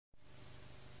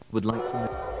would like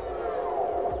to...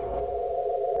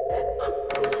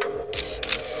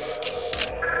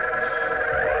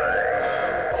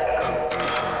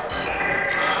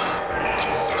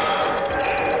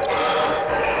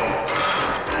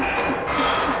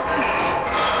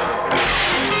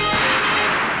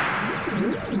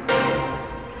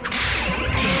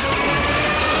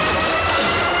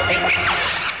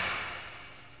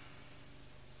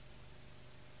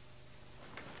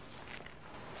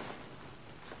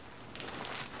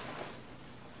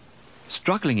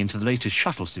 Struggling into the latest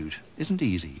shuttle suit isn't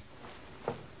easy.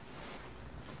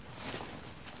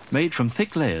 Made from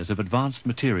thick layers of advanced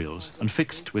materials and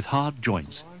fixed with hard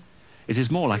joints, it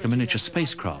is more like a miniature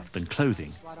spacecraft than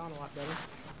clothing.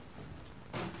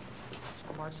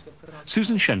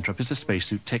 Susan Shentrup is a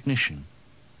spacesuit technician.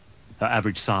 Her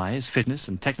average size, fitness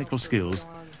and technical skills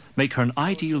make her an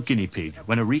ideal guinea pig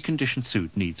when a reconditioned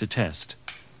suit needs a test.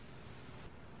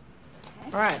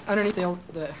 All right, underneath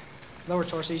the lower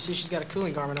torso, you see she's got a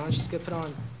cooling garment on. She's going to put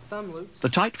on thumb loops. The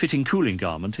tight-fitting cooling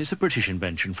garment is a British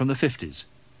invention from the 50s,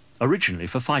 originally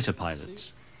for fighter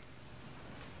pilots.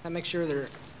 That makes sure their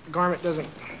garment doesn't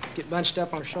get bunched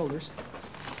up on her shoulders.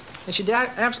 And she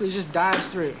absolutely just dives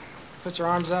through, puts her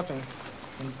arms up and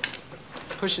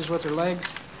pushes with her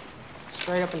legs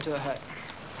straight up into the hut,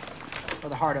 or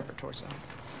the heart of her torso.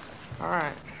 All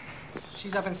right,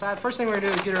 she's up inside. First thing we're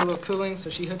going to do is get her a little cooling, so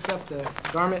she hooks up the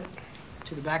garment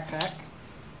to the backpack,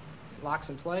 locks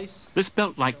in place. This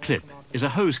belt-like clip is a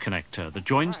hose connector that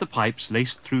joins the pipes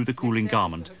laced through the cooling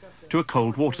garment to a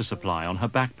cold water supply on her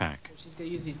backpack. She's going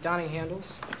to use these donning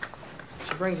handles.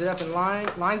 She brings it up in line,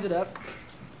 lines it up.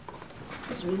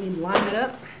 So we need to line it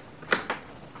up.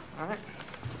 All right.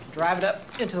 Drive it up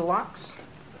into the locks.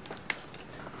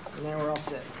 And then we're all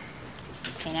set.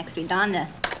 Okay, next we don the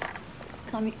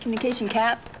communication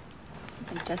cap.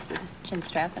 Adjust the chin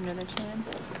strap under the chin.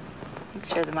 Make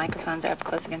sure the microphones are up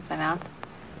close against my mouth.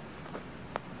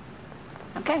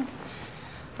 Okay.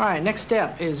 All right, next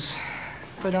step is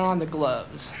put on the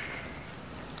gloves.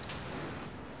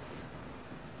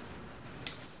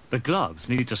 The gloves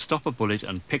need to stop a bullet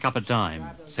and pick up a dime,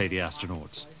 say the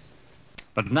astronauts.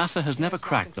 But NASA has never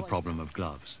cracked the problem of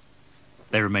gloves.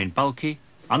 They remain bulky,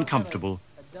 uncomfortable,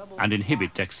 and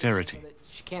inhibit dexterity.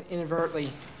 She can't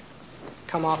inadvertently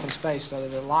come off in space, so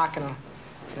there's a lock and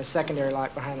a secondary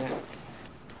lock behind that. It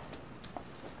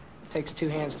takes two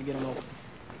hands to get them open.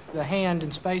 The hand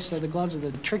in space, so the gloves are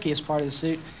the trickiest part of the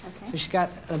suit. Okay. So she's got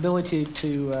an ability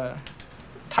to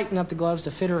tighten up the gloves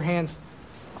to fit her hands.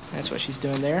 That's what she's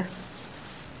doing there.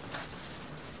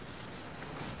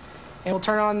 And we'll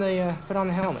turn on the, put on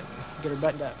the helmet, get her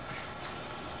buttoned up.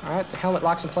 All right, the helmet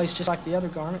locks in place just like the other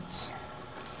garments.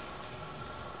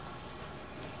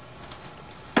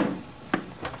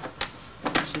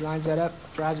 She lines that up,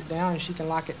 drives it down, and she can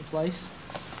lock it in place.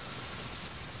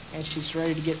 And she's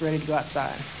ready to go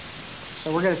outside.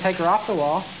 So we're going to take her off the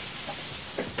wall.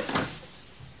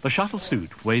 The shuttle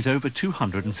suit weighs over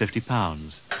 250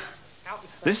 pounds.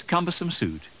 This cumbersome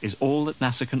suit is all that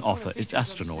NASA can offer its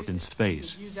astronaut in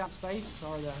space. Use out space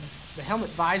are the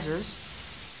helmet visors.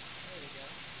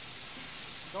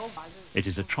 It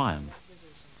is a triumph,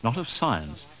 not of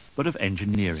science, but of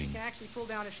engineering.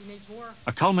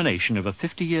 A culmination of a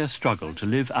 50-year struggle to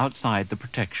live outside the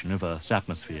protection of Earth's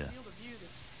atmosphere.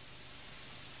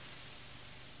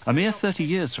 A mere 30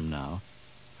 years from now,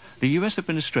 the US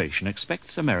administration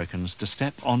expects Americans to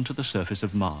step onto the surface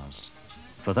of Mars.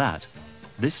 For that,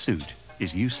 this suit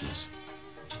is useless.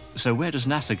 So where does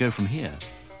NASA go from here?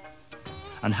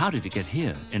 And how did it get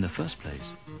here in the first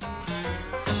place?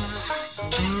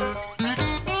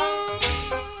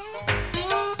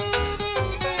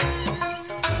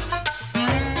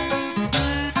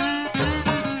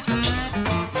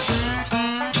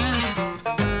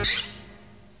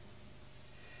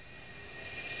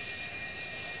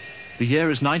 The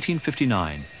year is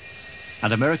 1959,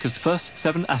 and America's first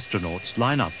 7 astronauts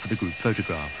line up for the group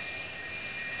photograph.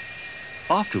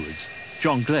 Afterwards,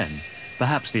 John Glenn,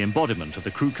 perhaps the embodiment of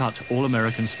the crew-cut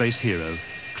all-American space hero,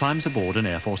 climbs aboard an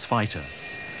Air Force fighter.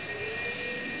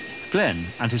 Glenn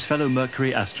and his fellow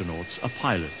Mercury astronauts are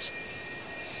pilots.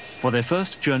 For their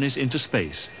first journeys into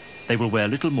space, they will wear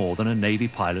little more than a Navy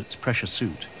pilot's pressure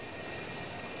suit.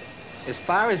 As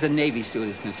far as the Navy suit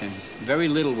is concerned, very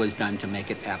little was done to make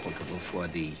it applicable for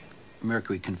the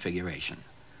Mercury configuration.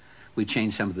 We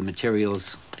changed some of the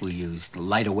materials. We used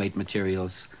lighter weight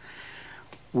materials.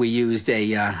 We used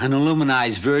an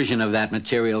aluminized version of that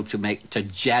material to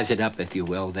jazz it up, if you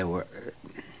will. There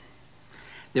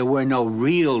were no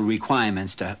real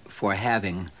requirements for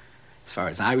having, as far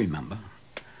as I remember,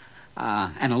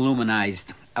 an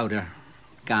aluminized outer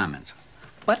garment.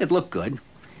 But it looked good.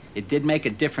 It did make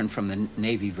it different from the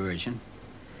Navy version,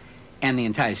 and the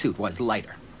entire suit was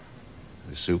lighter.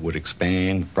 The suit would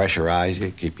expand, pressurize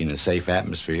you, keep you in a safe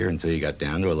atmosphere until you got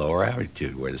down to a lower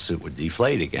altitude where the suit would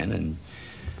deflate again, and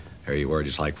there you were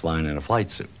just like flying in a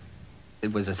flight suit.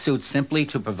 It was a suit simply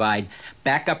to provide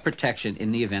backup protection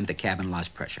in the event the cabin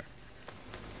lost pressure.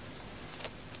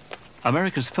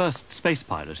 America's first space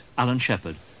pilot, Alan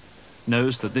Shepard,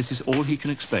 knows that this is all he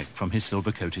can expect from his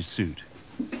silver-coated suit.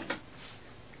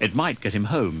 It might get him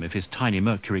home if his tiny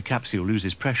Mercury capsule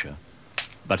loses pressure,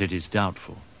 but it is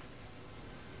doubtful.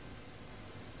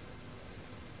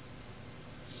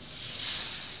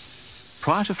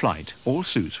 Prior to flight, all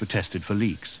suits were tested for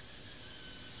leaks.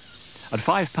 At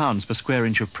 5 pounds per square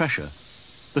inch of pressure,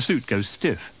 the suit goes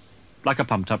stiff, like a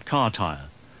pumped-up car tire,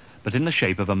 but in the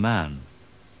shape of a man.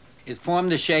 It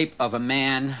formed the shape of a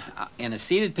man in a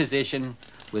seated position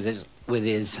with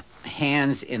his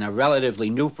hands in a relatively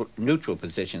neutral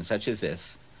position, such as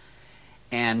this,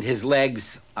 and his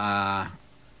legs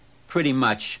pretty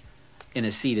much in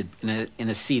a seated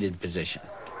position.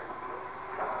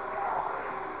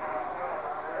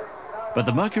 But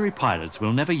the Mercury pilots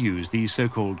will never use these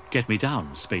so-called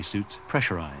get-me-down spacesuits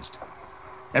pressurized.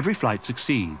 Every flight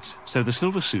succeeds, so the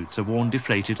silver suits are worn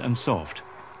deflated and soft,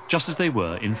 just as they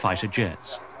were in fighter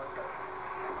jets.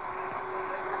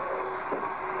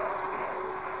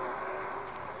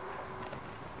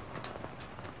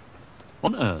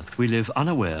 On Earth, we live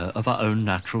unaware of our own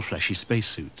natural fleshy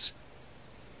spacesuits.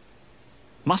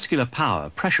 Muscular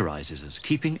power pressurizes us,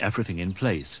 keeping everything in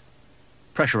place,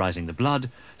 pressurizing the blood,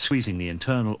 squeezing the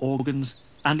internal organs,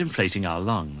 and inflating our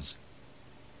lungs.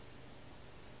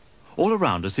 All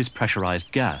around us is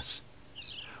pressurized gas.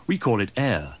 We call it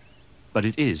air, but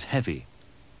it is heavy,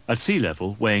 at sea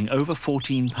level weighing over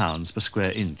 14 pounds per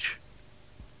square inch.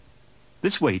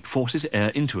 This weight forces air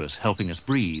into us, helping us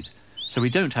breathe, so we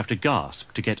don't have to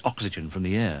gasp to get oxygen from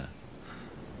the air.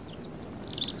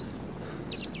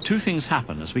 Two things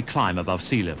happen as we climb above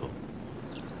sea level.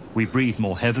 We breathe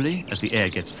more heavily as the air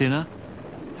gets thinner,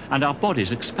 and our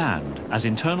bodies expand as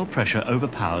internal pressure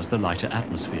overpowers the lighter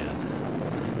atmosphere.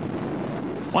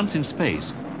 Once in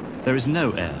space, there is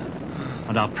no air,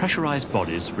 and our pressurized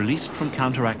bodies, released from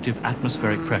counteractive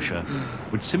atmospheric pressure,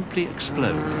 would simply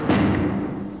explode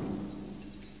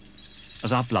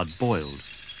as our blood boiled.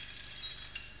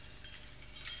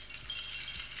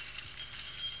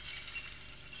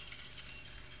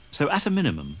 So at a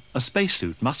minimum, a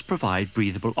spacesuit must provide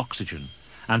breathable oxygen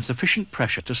and sufficient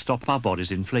pressure to stop our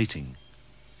bodies inflating.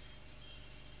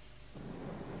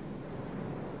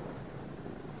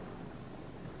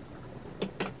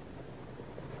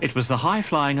 It was the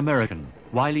high-flying American,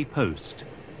 Wiley Post,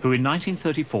 who in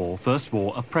 1934 first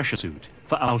wore a pressure suit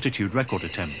for altitude record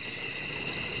attempts.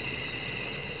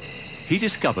 He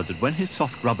discovered that when his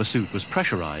soft rubber suit was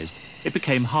pressurized, it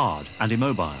became hard and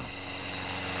immobile.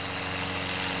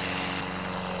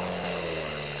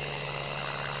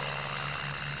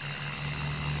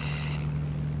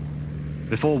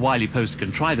 Before Wiley Post can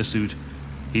try the suit,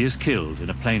 he is killed in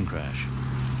a plane crash.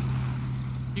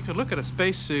 You could look at a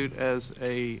spacesuit as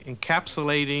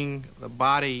encapsulating the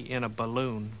body in a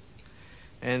balloon.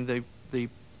 And the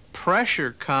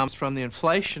pressure comes from the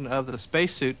inflation of the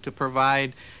spacesuit to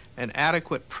provide an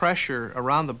adequate pressure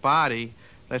around the body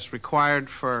that's required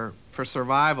for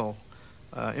survival,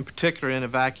 in particular in a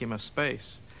vacuum of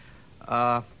space.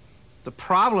 The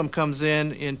problem comes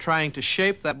in trying to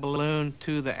shape that balloon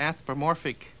to the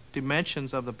anthropomorphic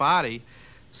dimensions of the body,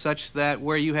 such that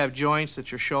where you have joints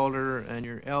at your shoulder and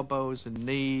your elbows and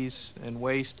knees and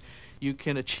waist, you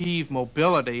can achieve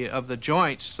mobility of the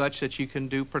joints such that you can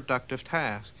do productive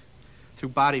tasks through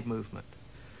body movement.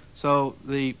 So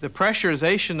the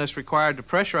pressurization that's required to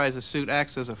pressurize the suit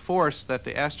acts as a force that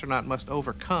the astronaut must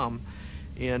overcome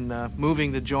in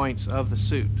moving the joints of the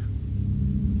suit.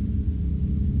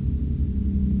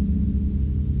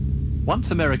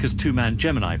 Once America's two-man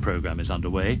Gemini program is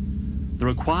underway, the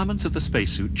requirements of the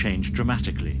spacesuit change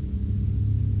dramatically.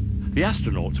 The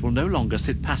astronauts will no longer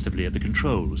sit passively at the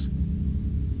controls.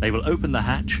 They will open the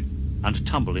hatch and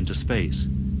tumble into space.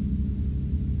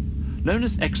 Known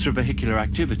as extravehicular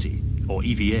activity, or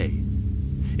EVA,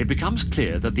 it becomes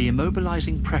clear that the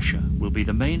immobilizing pressure will be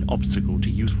the main obstacle to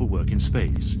useful work in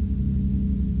space.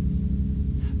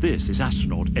 This is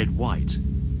astronaut Ed White.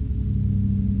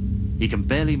 He can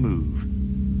barely move.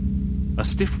 A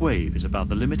stiff wave is about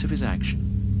the limit of his action.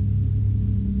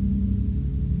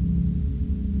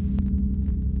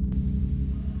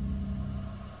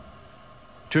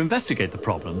 To investigate the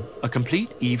problem, a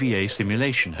complete EVA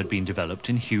simulation had been developed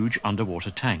in huge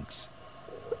underwater tanks.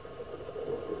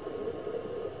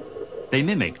 They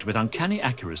mimicked with uncanny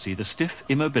accuracy the stiff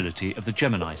immobility of the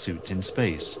Gemini suits in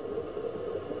space.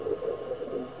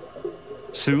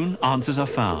 Soon, answers are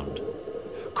found.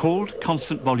 Called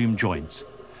constant volume joints,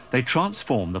 they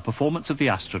transform the performance of the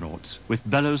astronauts with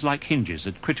bellows-like hinges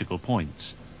at critical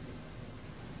points.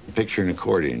 Picture an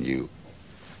accordion. You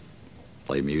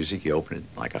play music, you open it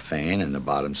like a fan, and the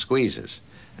bottom squeezes,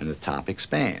 and the top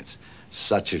expands,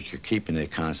 such that you're keeping a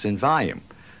constant volume.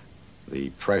 The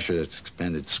pressure that's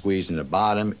expended squeezing the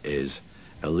bottom is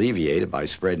alleviated by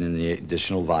spreading the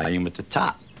additional volume at the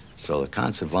top. So the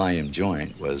constant volume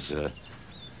joint was the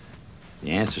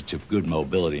answer to good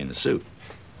mobility in the suit.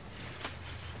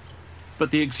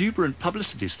 But the exuberant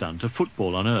publicity stunt of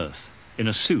football on Earth, in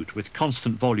a suit with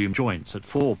constant volume joints at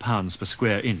 4 pounds per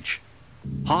square inch,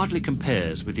 hardly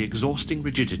compares with the exhausting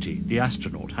rigidity the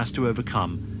astronaut has to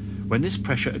overcome when this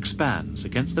pressure expands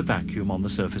against the vacuum on the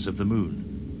surface of the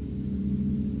Moon.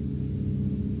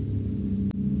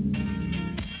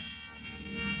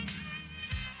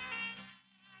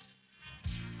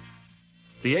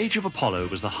 The age of Apollo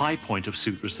was the high point of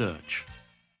suit research.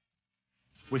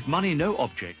 With money no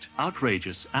object,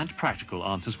 outrageous and practical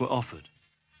answers were offered.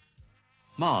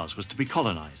 Mars was to be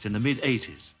colonized in the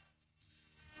mid-80s.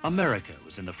 America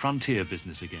was in the frontier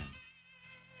business again.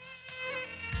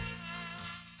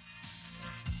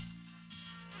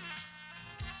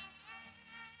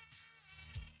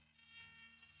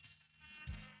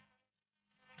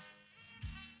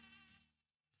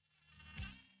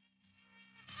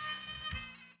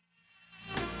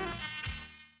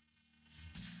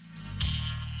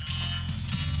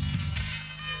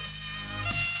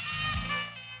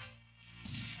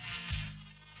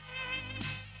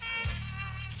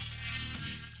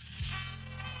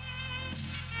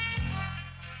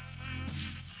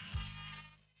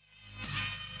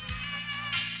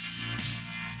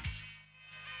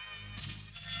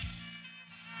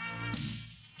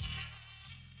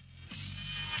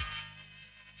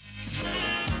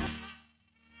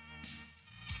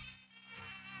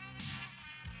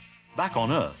 Back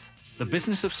on Earth, the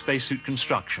business of spacesuit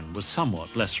construction was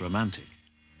somewhat less romantic.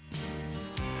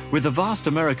 With the vast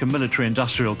American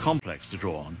military-industrial complex to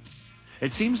draw on,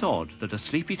 it seems odd that a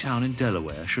sleepy town in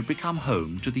Delaware should become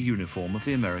home to the uniform of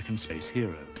the American space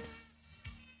hero.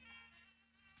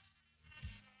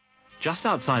 Just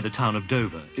outside the town of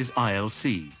Dover is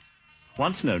ILC,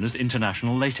 once known as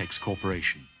International Latex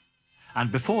Corporation,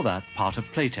 and before that part of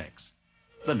Playtex,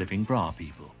 the living bra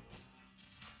people.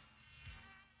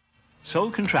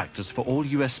 Sole contractors for all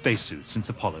US spacesuits since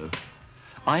Apollo,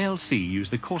 ILC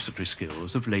used the corsetry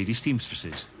skills of lady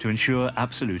seamstresses to ensure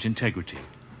absolute integrity.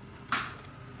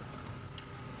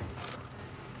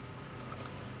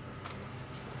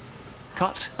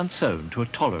 Cut and sewn to a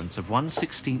tolerance of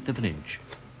 1/16 of an inch,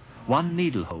 one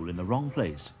needle hole in the wrong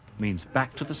place means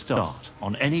back to the start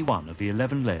on any one of the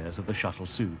 11 layers of the shuttle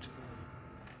suit.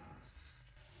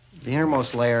 The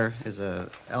innermost layer is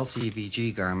a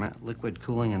LCVG garment, liquid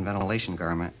cooling and ventilation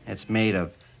garment. It's made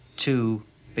of two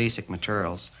basic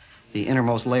materials. The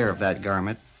innermost layer of that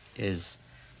garment is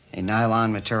a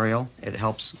nylon material. It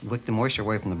helps wick the moisture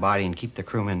away from the body and keep the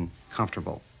crewmen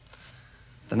comfortable.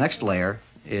 The next layer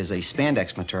is a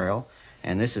spandex material,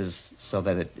 and this is so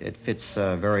that it fits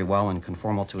very well and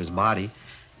conformal to his body,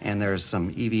 and there's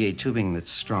some EVA tubing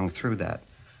that's strung through that.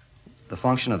 The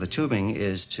function of the tubing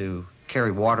is to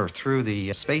carry water through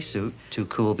the spacesuit to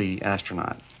cool the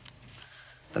astronaut.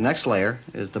 The next layer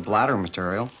is the bladder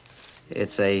material.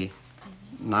 It's a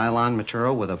nylon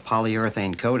material with a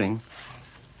polyurethane coating.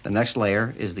 The next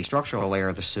layer is the structural layer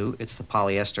of the suit. It's the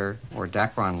polyester or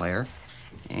Dacron layer,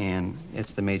 and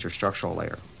it's the major structural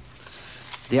layer.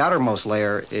 The outermost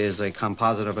layer is a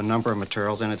composite of a number of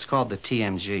materials, and it's called the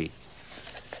TMG.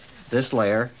 This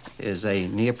layer is a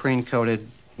neoprene-coated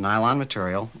nylon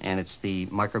material, and it's the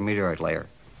micrometeoroid layer,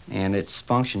 and its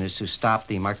function is to stop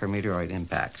the micrometeoroid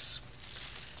impacts.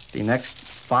 The next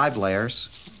 5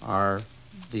 layers are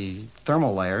the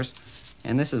thermal layers,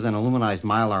 and this is an aluminized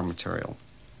mylar material.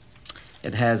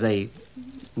 It has a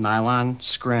nylon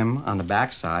scrim on the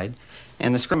back side,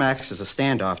 and the scrim acts as a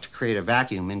standoff to create a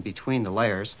vacuum in between the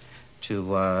layers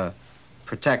to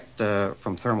protect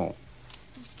from thermal.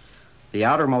 The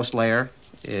outermost layer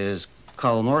is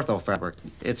called an ortho fabric.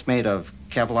 It's made of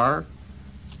Kevlar,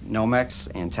 Nomex,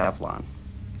 and Teflon.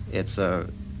 It's a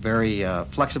very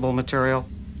flexible material,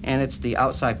 and it's the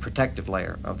outside protective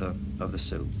layer of the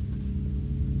suit.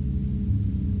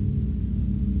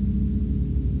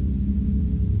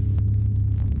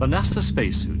 The NASA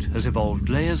spacesuit has evolved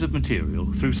layers of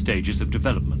material through stages of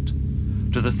development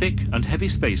to the thick and heavy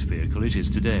space vehicle it is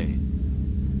today.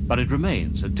 but it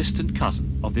remains a distant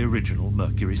cousin of the original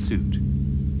Mercury suit.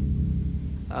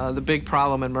 The big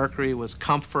problem in Mercury was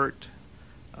comfort,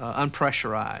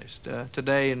 unpressurized.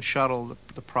 Today in shuttle,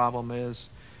 the problem is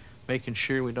making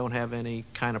sure we don't have any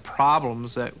kind of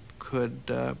problems that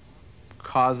could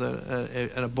cause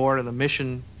an abort of the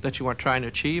mission that you are trying to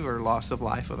achieve or loss of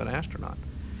life of an astronaut.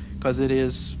 Because it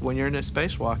is, when you're in a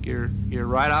spacewalk, you're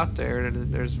right out there,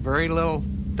 and there's very little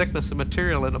thickness of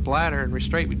material in the bladder and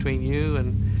restraint between you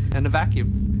and the vacuum.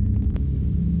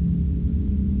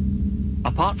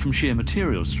 Apart from sheer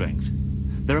material strength,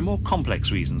 there are more complex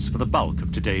reasons for the bulk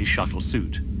of today's shuttle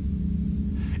suit.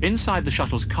 Inside the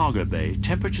shuttle's cargo bay,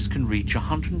 temperatures can reach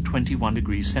 121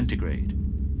 degrees centigrade,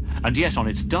 and yet on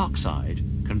its dark side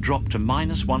can drop to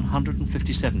minus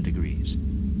 157 degrees.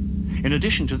 In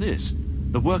addition to this,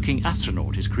 the working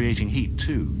astronaut is creating heat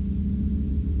too.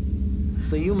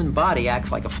 The human body acts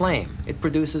like a flame. It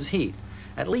produces heat.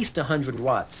 At least 100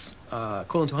 watts,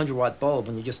 equivalent to a 100-watt bulb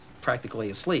when you're just practically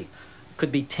asleep. Could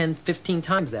be 10, 15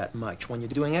 times that much when you're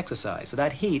doing exercise. So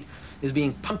that heat is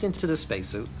being pumped into the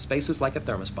spacesuit. The spacesuit's like a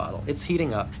thermos bottle. It's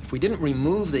heating up. If we didn't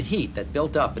remove the heat that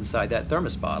built up inside that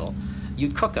thermos bottle,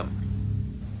 you'd cook them.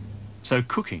 So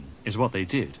cooking is what they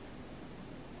did.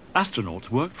 Astronauts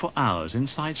worked for hours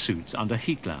inside suits under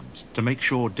heat lamps to make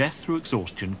sure death through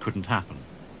exhaustion couldn't happen.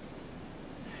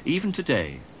 Even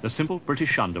today, the simple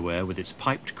British underwear with its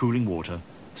piped cooling water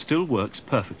still works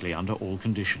perfectly under all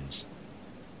conditions.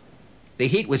 The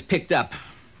heat was picked up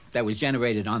that was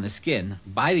generated on the skin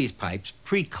by these pipes,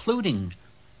 precluding,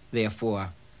 therefore,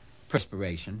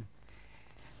 perspiration,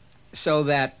 so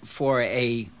that for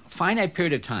a finite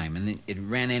period of time, and it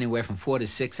ran anywhere from 4 to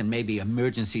 6 and maybe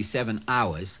emergency 7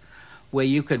 hours, where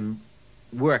you could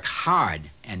work hard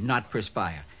and not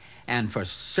perspire. And for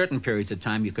certain periods of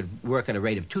time, you could work at a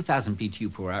rate of 2,000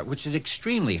 BTU per hour, which is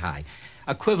extremely high,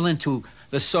 equivalent to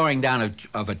the soaring down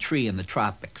of a tree in the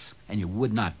tropics, and you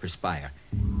would not perspire.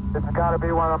 It's got to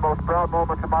be one of the most proud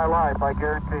moments of my life, I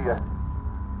guarantee you.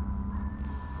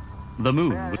 The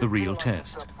moon was the real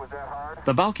test.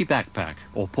 The bulky backpack,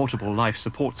 or portable life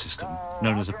support system,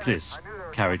 known as a PLIS,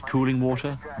 carried cooling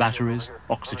water, batteries,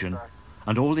 oxygen,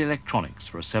 and all the electronics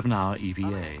for a 7-hour EVA.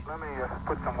 Let me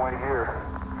put some weight here.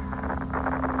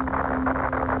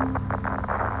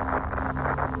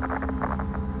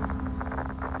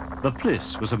 The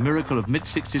PLIS was a miracle of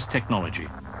mid-60s technology,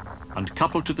 and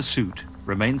coupled to the suit,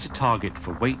 remains a target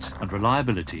for weight and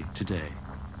reliability today.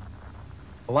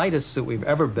 The lightest suit we've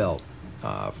ever built,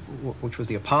 which was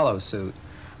the Apollo suit,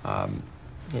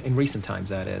 in recent times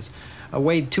that is,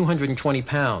 weighed 220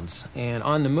 pounds. And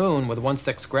on the moon, with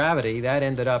 1/6 gravity, that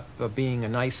ended up being a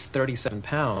nice 37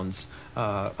 pounds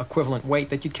equivalent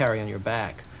weight that you'd carry on your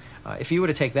back. If you were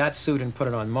to take that suit and put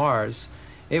it on Mars,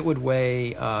 it would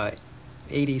weigh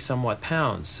 80-somewhat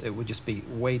pounds. It would just be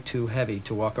way too heavy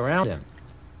to walk around in.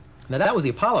 Now, that was the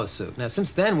Apollo suit. Now,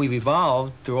 since then, we've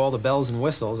evolved through all the bells and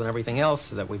whistles and everything else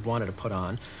that we've wanted to put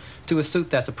on to a suit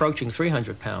that's approaching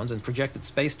 300 pounds, and projected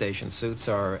space station suits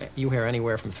are, you hear,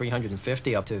 anywhere from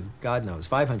 350 up to, God knows,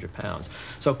 500 pounds.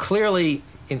 So clearly,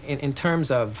 in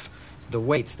terms of the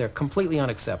weights, they're completely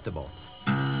unacceptable.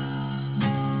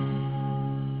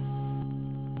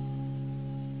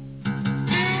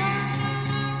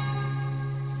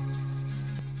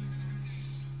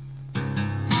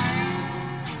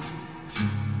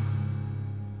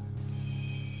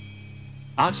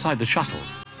 Outside the shuttle,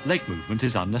 leg movement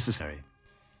is unnecessary.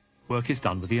 Work is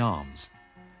done with the arms.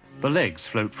 The legs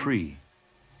float free.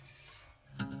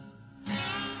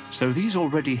 So these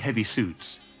already heavy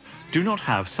suits do not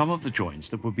have some of the joints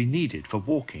that would be needed for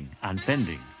walking and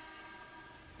bending.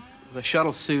 The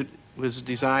shuttle suit was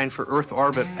designed for Earth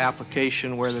orbit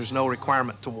application where there's no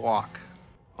requirement to walk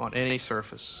on any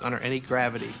surface, under any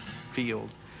gravity field.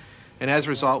 And as a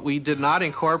result, we did not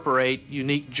incorporate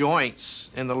unique joints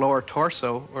in the lower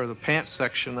torso or the pants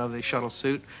section of the shuttle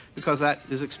suit because that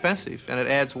is expensive and it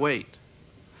adds weight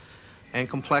and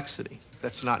complexity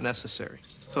that's not necessary.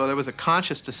 So there was a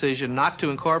conscious decision not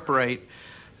to incorporate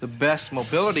the best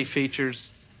mobility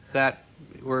features that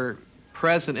were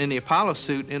present in the Apollo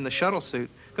suit in the shuttle suit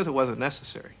because it wasn't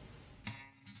necessary.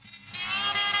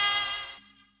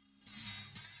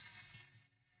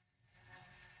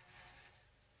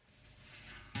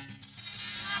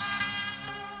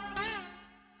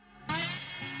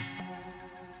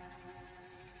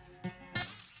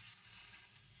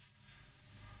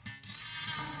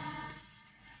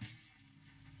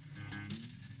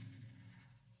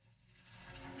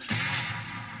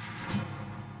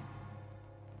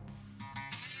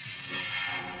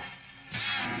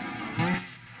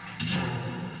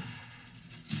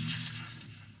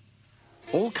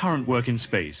 All current work in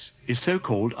space is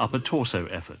so-called upper torso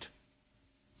effort.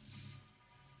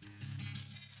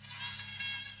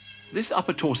 This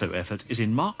upper torso effort is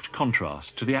in marked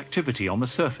contrast to the activity on the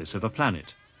surface of a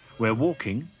planet, where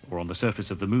walking, or on the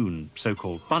surface of the moon,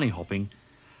 so-called bunny hopping,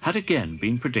 had again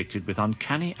been predicted with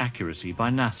uncanny accuracy by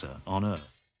NASA on Earth.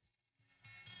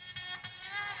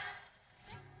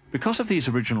 Because of these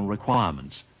original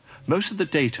requirements, most of the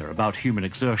data about human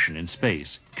exertion in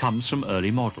space comes from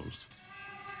early models.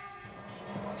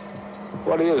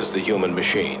 What is the human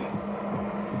machine?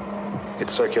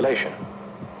 It's circulation,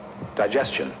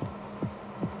 digestion,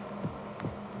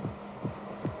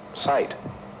 sight,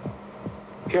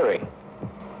 hearing,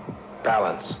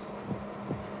 balance,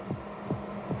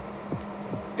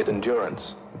 its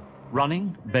endurance.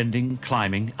 Running, bending,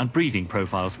 climbing, and breathing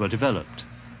profiles were developed.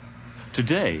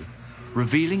 Today,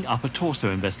 revealing upper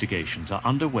torso investigations are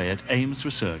underway at Ames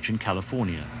Research in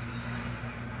California.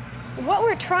 What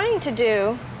we're trying to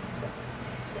do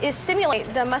is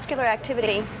simulate the muscular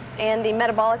activity and the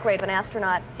metabolic rate of an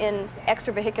astronaut in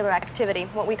extravehicular activity,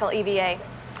 what we call EVA.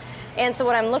 And so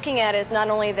what I'm looking at is not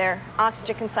only their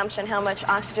oxygen consumption, how much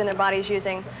oxygen their body's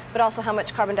using, but also how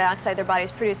much carbon dioxide their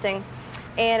body's producing,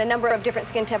 and a number of different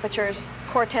skin temperatures,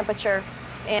 core temperature,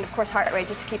 and of course heart rate,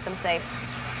 just to keep them safe.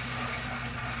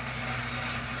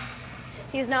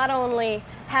 He's not only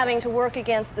having to work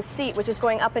against the seat, which is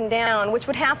going up and down, which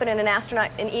would happen in an astronaut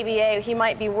in EVA. He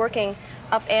might be working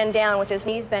up and down with his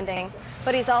knees bending,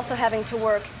 but he's also having to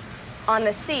work on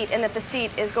the seat, and that the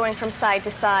seat is going from side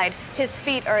to side. His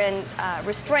feet are in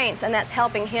restraints, and that's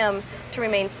helping him to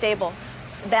remain stable.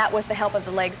 That with the help of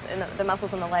the legs and the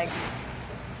muscles in the legs.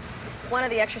 One of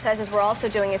the exercises we're also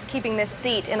doing is keeping this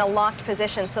seat in a locked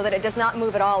position so that it does not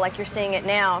move at all like you're seeing it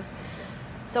now.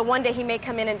 So one day he may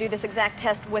come in and do this exact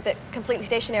test with it completely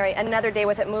stationary, another day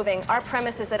with it moving. Our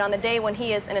premise is that on the day when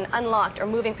he is in an unlocked or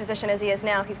moving position as he is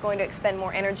now, he's going to expend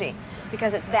more energy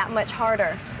because it's that much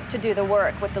harder to do the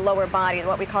work with the lower body,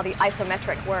 what we call the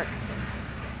isometric work.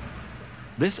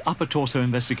 This upper torso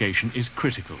investigation is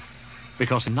critical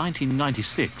because in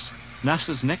 1996,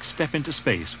 NASA's next step into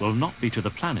space will not be to the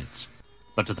planets,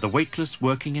 but to the weightless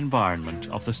working environment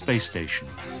of the space station.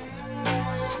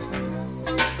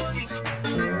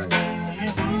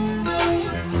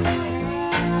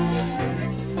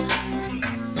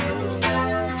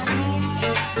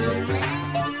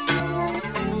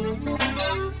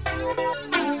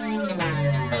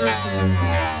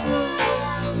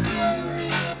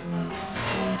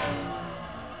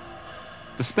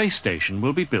 The space station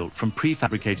will be built from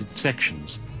prefabricated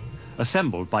sections,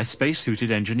 assembled by space-suited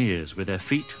engineers with their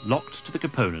feet locked to the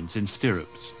components in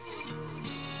stirrups.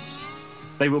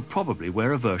 They will probably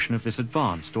wear a version of this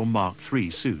advanced or Mark III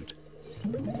suit.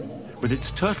 With its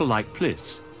turtle-like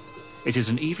plis, it is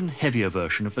an even heavier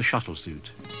version of the shuttle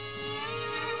suit.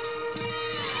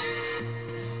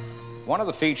 One of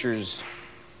the features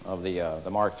of the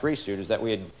Mark III suit is that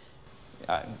we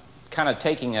had kind of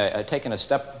taken a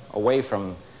step away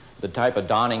from the type of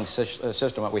donning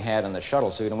system that we had in the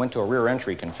shuttle suit and went to a rear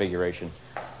entry configuration.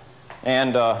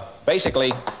 And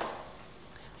basically,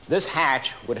 this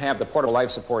hatch would have the portable life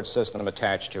support system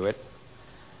attached to it,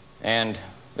 and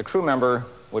the crew member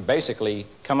would basically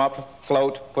come up,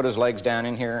 float, put his legs down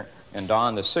in here, and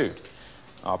don the suit.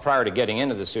 Prior to getting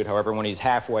into the suit, however, when he's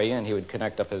halfway in, he would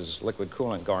connect up his liquid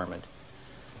coolant garment.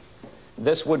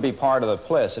 This would be part of the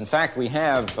plis. In fact, we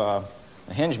have a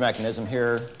hinge mechanism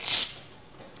here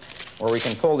where we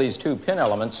can pull these two pin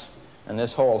elements, and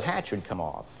this whole hatch would come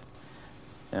off.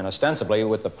 And ostensibly,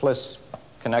 with the plis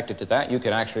connected to that, you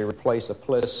can actually replace a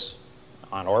plis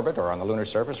on orbit or on the lunar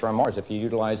surface or on Mars if you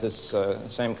utilize this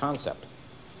same concept.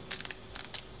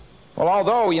 Well,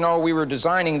 although, you know, we were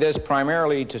designing this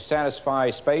primarily to satisfy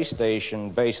space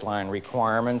station baseline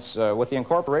requirements, with the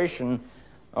incorporation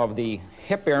of the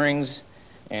hip bearings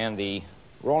and the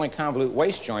rolling convolute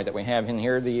waist joint that we have in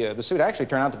here, the suit actually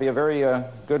turned out to be a very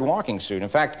good walking suit. In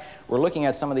fact, we're looking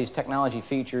at some of these technology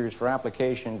features for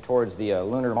application towards the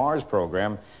Lunar Mars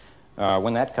program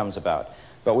when that comes about.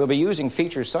 But we'll be using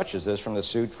features such as this from the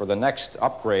suit for the next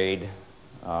upgrade.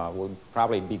 We'll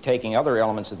probably be taking other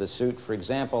elements of the suit. For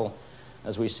example,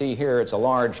 as we see here, it's a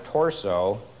large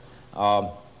torso.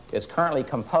 It's currently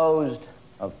composed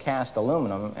of cast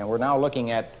aluminum, and we're now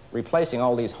looking at replacing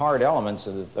all these hard elements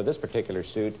of this particular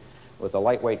suit with a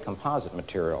lightweight composite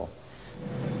material.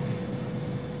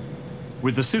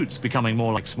 With the suits becoming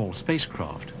more like small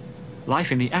spacecraft,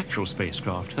 life in the actual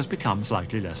spacecraft has become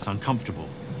slightly less uncomfortable.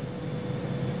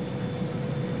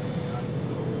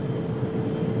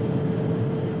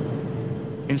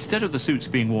 Instead of the suits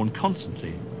being worn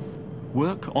constantly,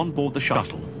 work on board the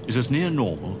shuttle is as near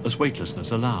normal as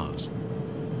weightlessness allows.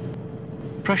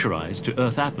 Pressurized to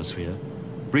Earth atmosphere,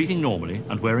 breathing normally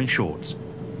and wearing shorts,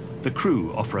 the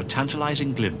crew offer a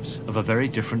tantalizing glimpse of a very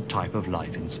different type of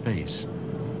life in space.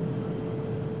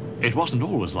 It wasn't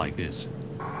always like this.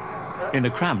 In the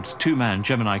cramped two-man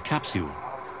Gemini capsule,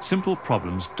 simple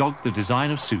problems dogged the design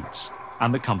of suits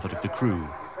and the comfort of the crew.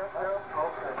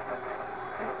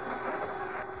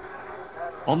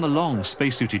 On the long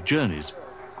spacesuited journeys,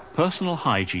 personal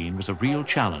hygiene was a real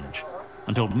challenge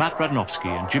until Matt Radnofsky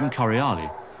and Jim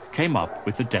Coriali came up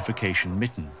with the defecation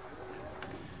mitten.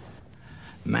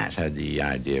 Matt had the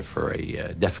idea for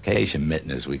a defecation mitten,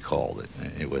 as we called it.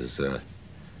 It was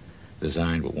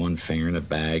designed with one finger in a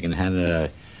bag and had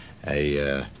a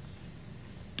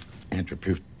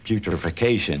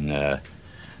anti-putrefaction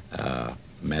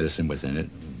medicine within it,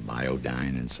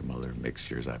 iodine and some other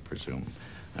mixtures, I presume.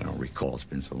 I don't recall, it's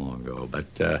been so long ago. But,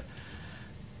 of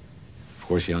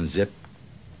course, you unzip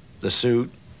the suit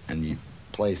and you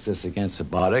place this against the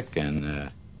buttock,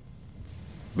 and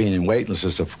being in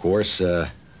weightlessness, of course,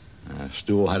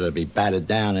 stool had to be batted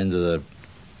down into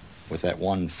with that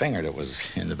one finger that was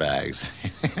in the bags.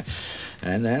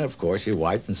 And then, of course, you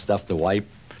wiped and stuffed the wipe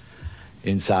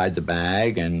inside the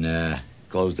bag and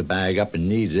closed the bag up and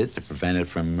kneaded it to prevent it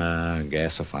from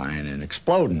gasifying and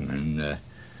exploding. And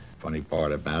funny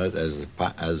part about it, as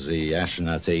the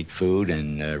astronauts ate food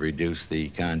and reduced the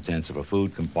contents of a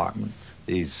food compartment,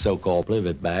 these so-called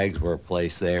pivot bags were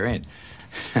placed therein.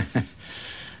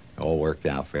 All worked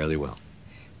out fairly well.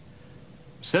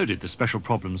 So did the special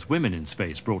problems women in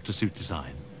space brought to suit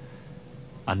design.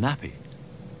 A nappy.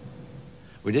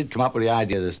 We did come up with the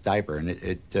idea of this diaper, and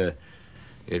it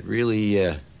really,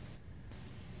 I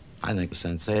think, was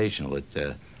sensational.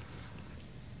 The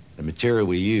material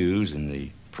we use and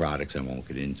the products I won't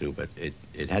get into, but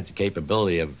it had the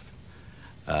capability of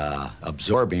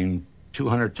absorbing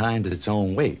 200 times its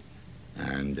own weight.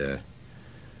 And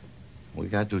we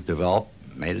got to develop,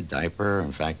 made a diaper.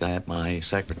 In fact, I had my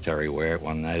secretary wear it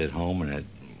one night at home, and it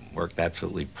worked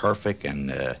absolutely perfect,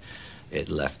 and it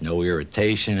left no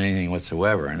irritation, anything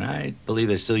whatsoever. And I believe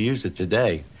they still use it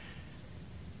today.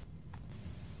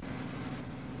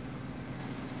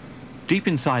 Deep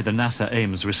inside the NASA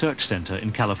Ames Research Center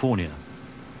in California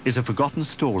is a forgotten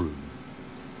storeroom.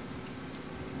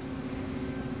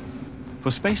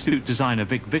 For spacesuit designer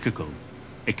Vic Vickickel,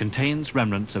 it contains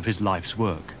remnants of his life's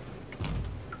work.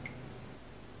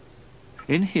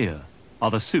 In here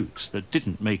are the suits that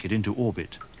didn't make it into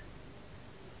orbit.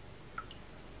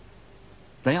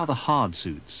 They are the hard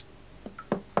suits.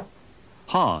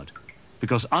 Hard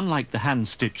because, unlike the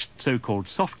hand-stitched so-called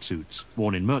soft suits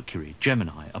worn in Mercury,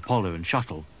 Gemini, Apollo and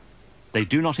Shuttle, they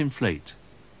do not inflate.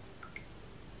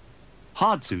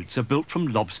 Hard suits are built from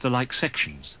lobster-like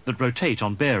sections that rotate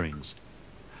on bearings.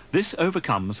 This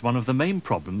overcomes one of the main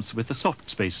problems with the soft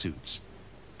spacesuits.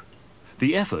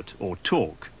 The effort, or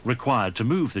torque, required to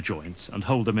move the joints and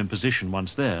hold them in position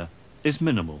once there is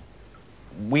minimal.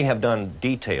 We have done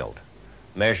detailed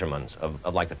measurements of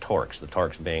like the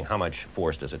torques being how much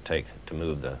force does it take to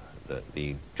move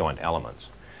the joint elements.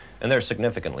 And they're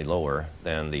significantly lower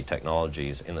than the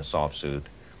technologies in the soft suit,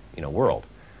 world.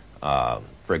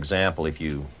 For example, if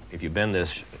you bend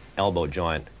this elbow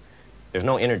joint, there's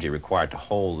no energy required to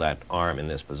hold that arm in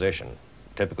this position.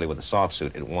 Typically with a soft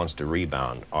suit, it wants to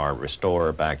rebound or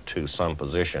restore back to some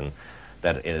position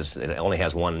that it only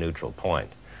has one neutral point.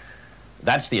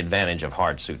 That's the advantage of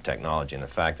hard suit technology, and the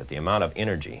fact that the amount of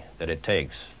energy that it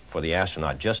takes for the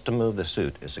astronaut just to move the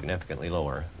suit is significantly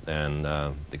lower than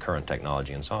the current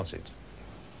technology in soft suits.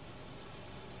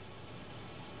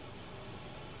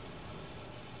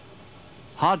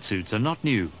 Hard suits are not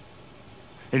new.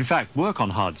 In fact, work on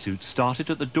hard suits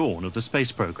started at the dawn of the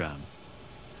space program,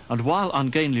 and while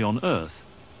ungainly on Earth,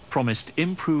 promised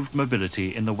improved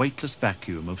mobility in the weightless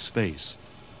vacuum of space.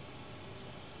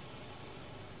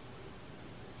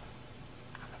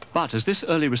 But as this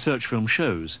early research film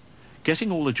shows, getting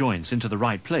all the joints into the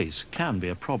right place can be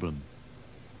a problem.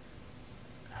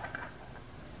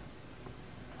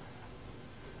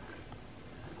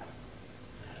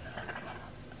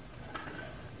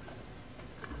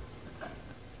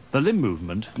 The limb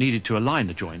movement needed to align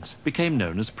the joints became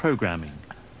known as programming.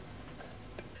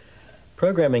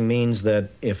 Programming means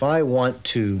that if I want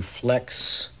to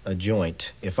flex a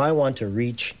joint, if I want to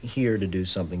reach here to do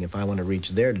something, if I want to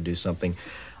reach there to do something,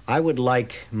 I would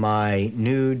like my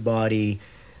nude body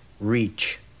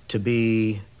reach to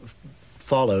be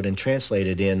followed and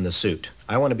translated in the suit.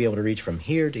 I want to be able to reach from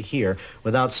here to here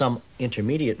without some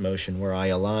intermediate motion where I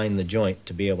align the joint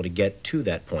to be able to get to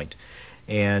that point.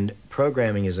 And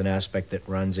programming is an aspect that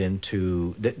runs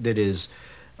into, that is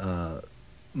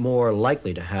more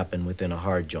likely to happen within a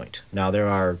hard joint. Now, there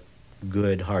are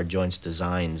good hard joints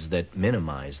designs that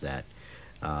minimize that,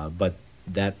 but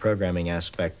that programming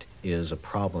aspect is a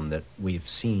problem that we've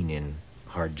seen in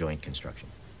hard joint construction.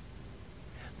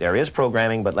 There is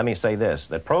programming, but let me say this,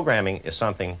 that programming is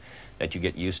something that you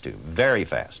get used to very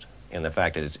fast, in the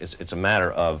fact that it's a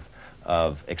matter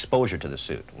of exposure to the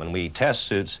suit. When we test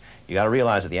suits, you got to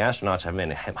realize that the astronauts have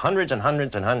been hundreds and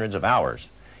hundreds and hundreds of hours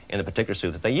in the particular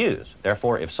suit that they use.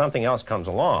 Therefore, if something else comes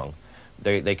along,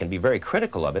 they can be very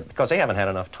critical of it because they haven't had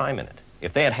enough time in it.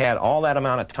 If they had had all that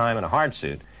amount of time in a hard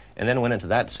suit and then went into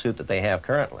that suit that they have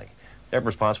currently, their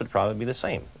response would probably be the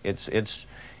same. It's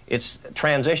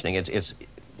transitioning. It's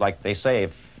like they say,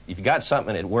 if you got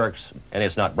something and it works and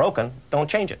it's not broken, don't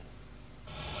change it.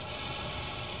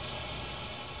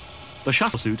 The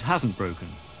shuttle suit hasn't broken,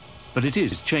 but it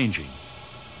is changing.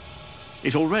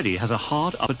 It already has a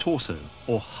hard upper torso,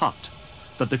 or hut,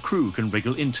 that the crew can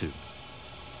wriggle into.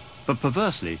 But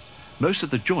perversely, most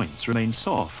of the joints remain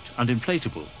soft and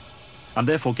inflatable, and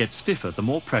therefore get stiffer the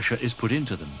more pressure is put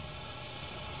into them.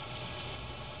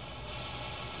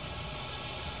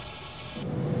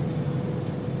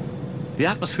 The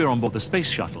atmosphere on board the space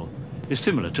shuttle is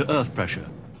similar to Earth pressure,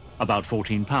 about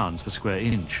 14 pounds per square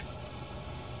inch.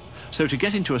 So to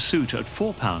get into a suit at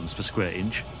 4 pounds per square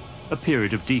inch, a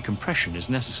period of decompression is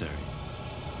necessary.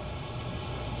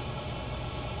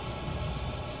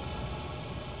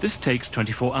 This takes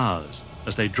 24 hours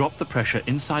as they drop the pressure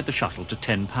inside the shuttle to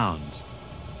 10 pounds,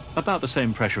 about the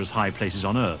same pressure as high places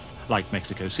on Earth, like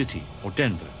Mexico City or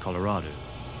Denver, Colorado.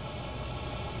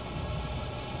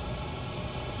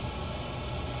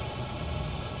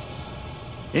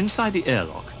 Inside the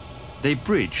airlock, they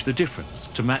bridge the difference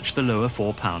to match the lower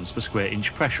 4 pounds per square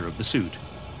inch pressure of the suit,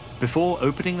 before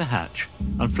opening the hatch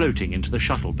and floating into the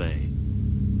shuttle bay.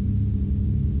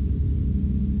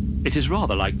 It is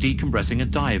rather like decompressing a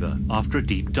diver after a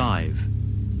deep dive.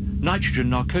 Nitrogen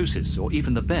narcosis, or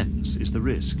even the bends, is the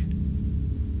risk.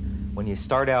 When you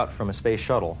start out from a space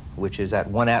shuttle, which is at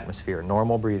 1 atmosphere,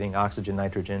 normal breathing, oxygen,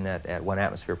 nitrogen at 1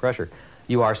 atmosphere pressure,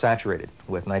 you are saturated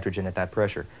with nitrogen at that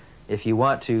pressure. If you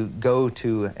want to go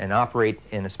to and operate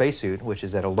in a spacesuit, which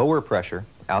is at a lower pressure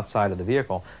outside of the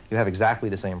vehicle, you have exactly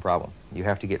the same problem. You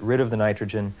have to get rid of the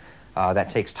nitrogen. That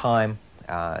takes time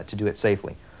to do it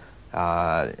safely.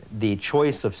 The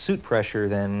choice of suit pressure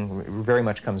then very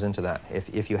much comes into that.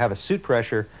 If you have a suit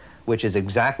pressure which is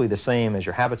exactly the same as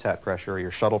your habitat pressure, or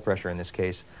your shuttle pressure in this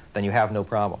case, then you have no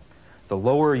problem. The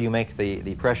lower you make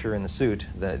the pressure in the suit,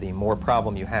 the more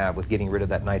problem you have with getting rid of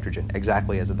that nitrogen,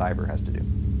 exactly as a diver has to do.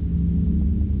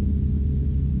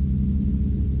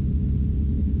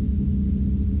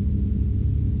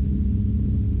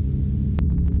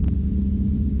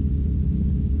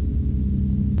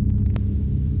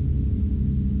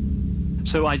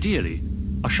 So ideally,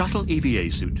 a shuttle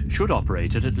EVA suit should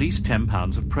operate at least 10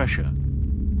 pounds of pressure.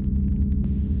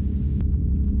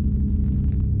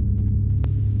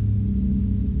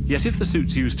 Yet if the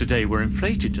suits used today were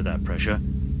inflated to that pressure,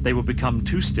 they would become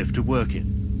too stiff to work in.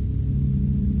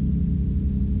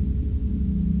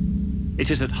 It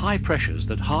is at high pressures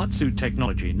that hard suit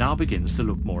technology now begins to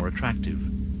look more attractive.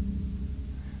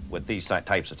 With these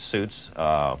types of suits,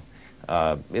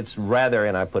 it's rather,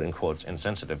 and I put in quotes,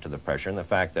 insensitive to the pressure, and the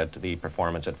fact that the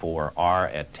performance at 4 or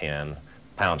at 10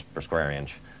 pounds per square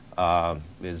inch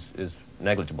is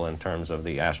negligible in terms of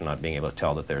the astronaut being able to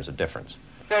tell that there's a difference.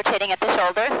 Rotating at the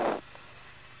shoulder.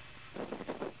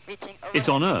 It's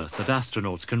on Earth that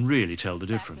astronauts can really tell the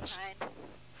difference.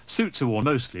 Suits are worn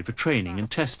mostly for training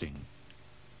and testing.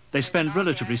 They spend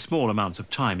relatively small amounts of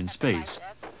time in space,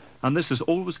 and this has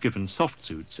always given soft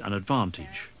suits an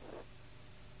advantage.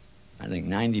 I think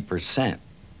 90%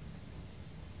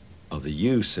 of the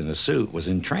use in a suit was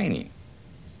in training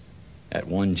at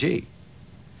 1G.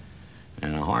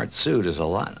 And a hard suit is a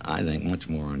lot, I think, much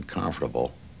more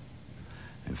uncomfortable.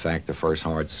 In fact, the first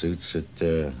hard suits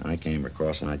that I came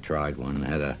across, and I tried one,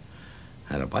 had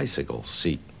a bicycle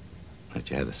seat that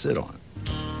you had to sit on.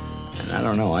 And I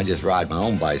don't know, I just ride my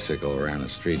own bicycle around the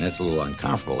street, and it's a little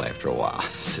uncomfortable after a while,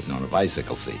 sitting on a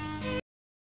bicycle seat.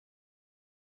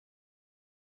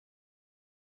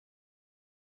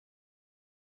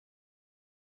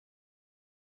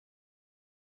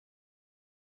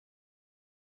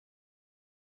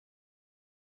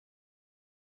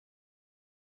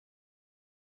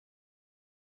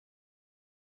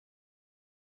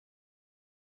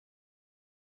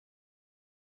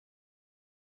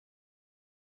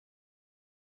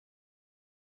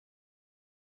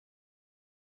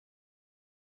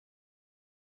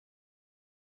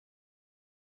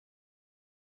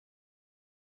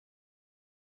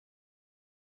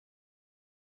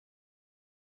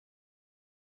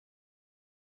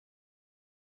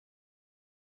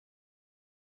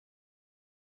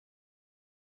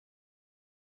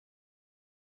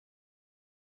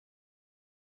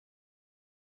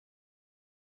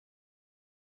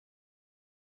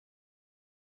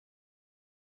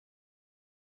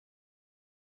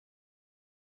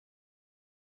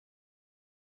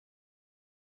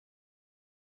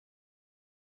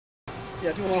 Yeah,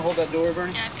 if you want to hold that door,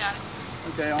 Bernie. Yeah, I've got it.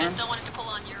 Okay, I arms. just don't want it to pull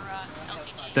on your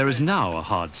LCG. There is now a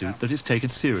hard suit that is taken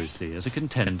seriously as a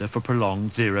contender for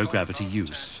prolonged zero-gravity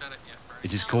use.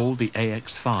 It is called the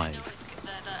AX-5. The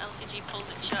LCG pulls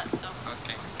it shut, so.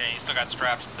 Okay, you still got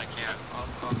straps if they can.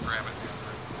 I'll grab it.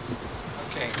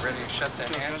 Okay, ready to shut that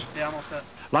hatch? Yeah, I'm all set.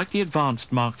 Like the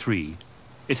advanced Mark III,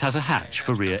 it has a hatch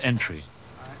for rear entry.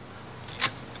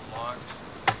 Locked.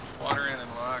 Water in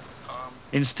and locked.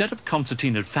 Instead of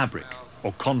concertinaed fabric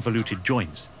or convoluted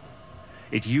joints,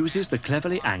 it uses the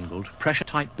cleverly angled,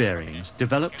 pressure-tight bearings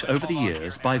developed over the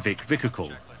years by Vic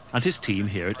Vickerkall and his team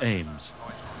here at Ames.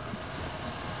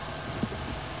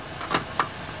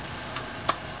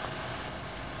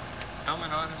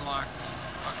 Coming on and locked.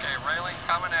 Okay, railing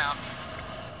coming out.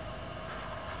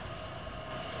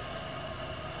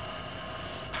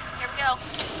 Here we go.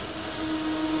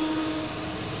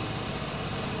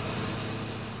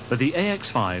 But the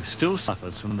AX-5 still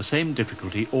suffers from the same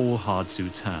difficulty all hard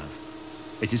suits have.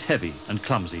 It is heavy and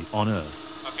clumsy on Earth.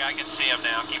 Okay, I can see him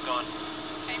now. Keep going.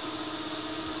 Okay.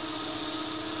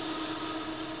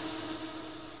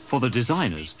 For the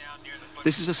designers,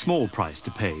 this is a small price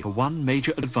to pay for one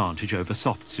major advantage over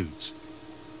soft suits.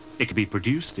 It can be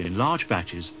produced in large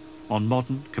batches on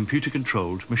modern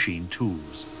computer-controlled machine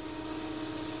tools.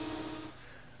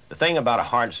 The thing about a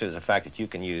hard suit is the fact that you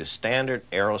can use standard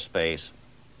aerospace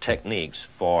techniques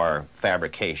for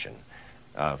fabrication,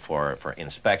 for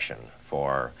inspection,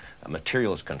 for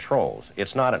materials controls.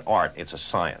 It's not an art, it's a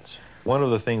science. One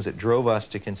of the things that drove us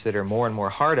to consider more and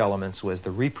more hard elements was the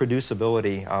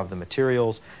reproducibility of the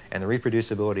materials and the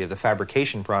reproducibility of the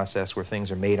fabrication process, where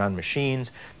things are made on machines,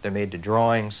 they're made to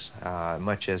drawings,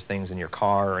 much as things in your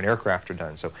car or an aircraft are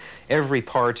done. So every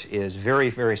part is very,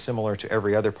 very similar to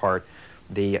every other part.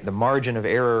 The margin of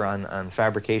error on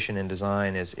fabrication and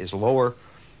design is lower,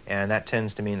 and that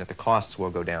tends to mean that the costs will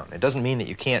go down. It doesn't mean that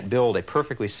you can't build a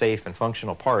perfectly safe and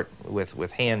functional part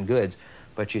with hand goods,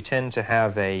 but you tend to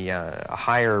have a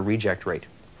higher reject rate.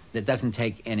 It doesn't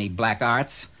take any black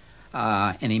arts,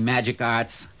 any magic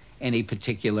arts, any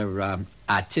particular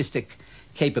artistic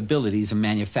capabilities of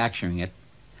manufacturing it.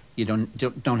 You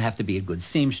don't have to be a good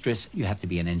seamstress. You have to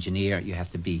be an engineer. You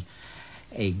have to be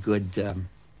a good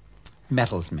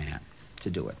metals man to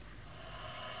do it.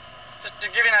 Just to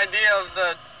give you an idea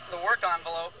of the work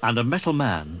envelope. And a metal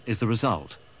man is the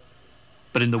result.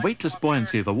 But in the weightless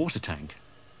buoyancy of a water tank,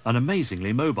 an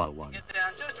amazingly mobile one. Get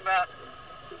down just about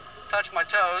touch my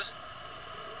toes.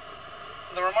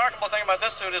 The remarkable thing about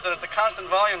this suit is that it's a constant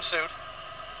volume suit,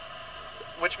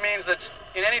 which means that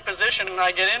in any position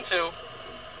I get into,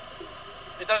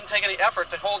 it doesn't take any effort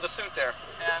to hold the suit there.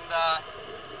 And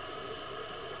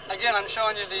again, I'm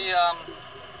showing you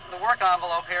the work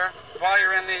envelope here while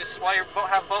you're in these, while you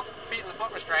have both feet in the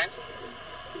foot restraints.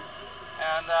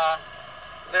 And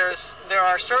there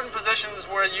are certain positions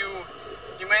where you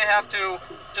may have to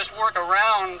just work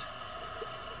around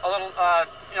a little,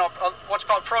 what's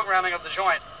called programming of the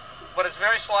joint. But it's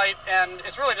very slight, and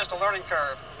it's really just a learning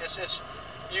curve.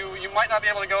 You might not be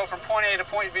able to go from point A to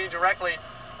point B directly,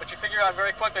 but you figure out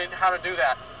very quickly how to do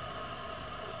that.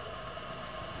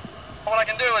 What I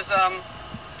can do is I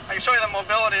can show you the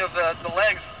mobility of the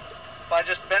legs by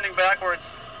just bending backwards.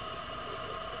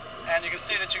 And you can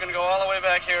see that you can go all the way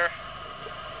back here.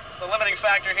 The limiting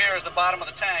factor here is the bottom of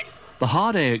the tank. The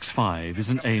hard AX-5 is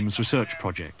an Ames research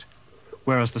project,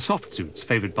 whereas the soft suits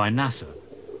favored by NASA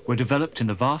were developed in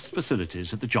the vast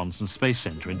facilities at the Johnson Space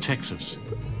Center in Texas.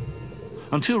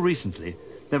 Until recently,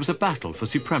 there was a battle for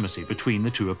supremacy between the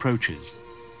two approaches,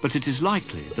 but it is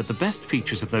likely that the best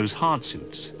features of those hard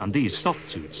suits and these soft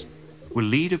suits will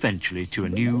lead eventually to a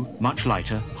new, much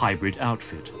lighter hybrid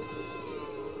outfit.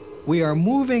 We are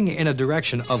moving in a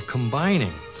direction of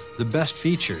combining the best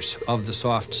features of the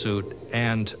soft suit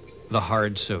and the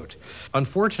hard suit.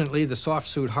 Unfortunately, the soft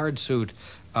suit, hard suit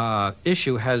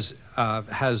issue has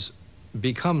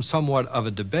become somewhat of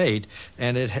a debate,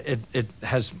 and it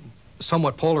has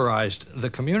somewhat polarized the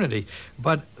community.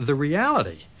 But the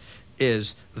reality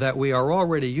is that we are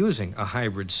already using a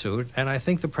hybrid suit, and I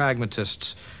think the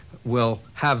pragmatists will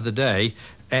have the day,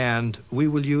 and we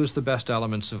will use the best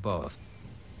elements of both.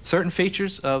 Certain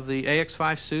features of the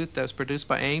AX-5 suit that was produced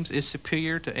by Ames is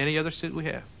superior to any other suit we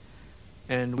have.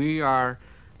 And we are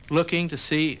looking to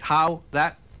see how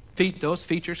those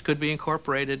features could be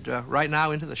incorporated right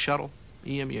now into the shuttle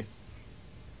EMU.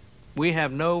 We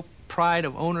have no pride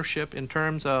of ownership in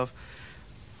terms of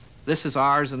this is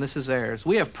ours and this is theirs.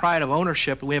 We have pride of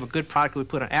ownership, and we have a good product. We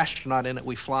put an astronaut in it,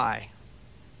 we fly.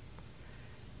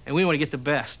 And we want to get the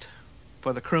best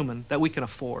for the crewmen that we can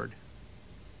afford,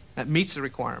 that meets the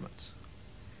requirements.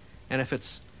 And if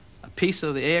it's a piece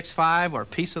of the AX-5 or a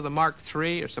piece of the Mark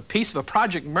III or a piece of a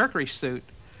Project Mercury suit,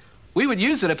 we would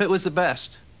use it if it was the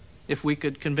best, if we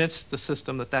could convince the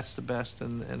system that that's the best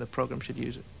and the program should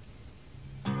use it.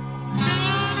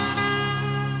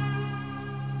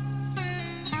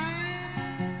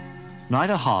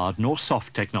 Neither hard nor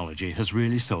soft technology has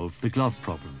really solved the glove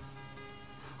problem.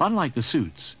 Unlike the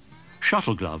suits,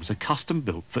 shuttle gloves are custom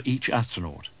built for each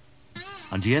astronaut,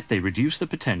 and yet they reduce the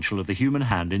potential of the human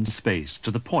hand in space to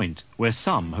the point where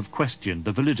some have questioned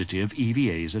the validity of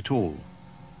EVAs at all.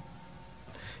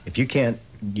 If you can't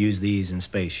use these in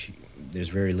space, there's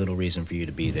very little reason for you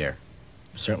to be there.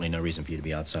 Certainly no reason for you to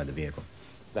be outside the vehicle.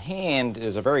 The hand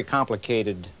is a very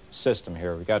complicated system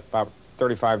here. We've got about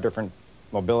 35 different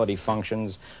mobility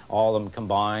functions, all of them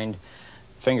combined,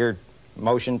 finger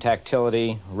motion,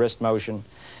 tactility, wrist motion.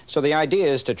 So the idea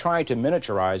is to try to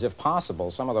miniaturize, if possible,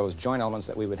 some of those joint elements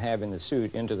that we would have in the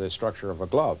suit into the structure of a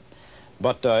glove.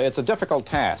 But it's a difficult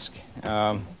task.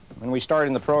 When we started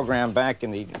in the program back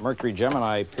in the Mercury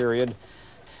Gemini period,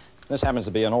 this happens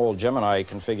to be an old Gemini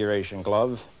configuration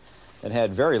glove. It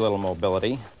had very little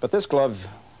mobility, but this glove,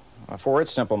 for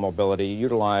its simple mobility,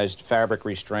 utilized fabric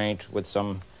restraint with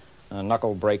some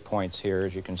knuckle break points here,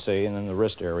 as you can see, and then the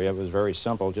wrist area was very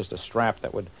simple, just a strap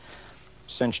that would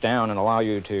cinch down and allow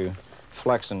you to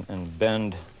flex and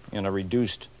bend in a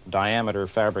reduced diameter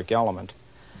fabric element.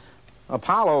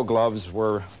 Apollo gloves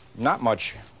were not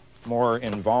much more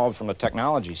involved from a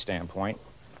technology standpoint,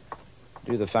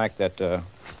 due to the fact that,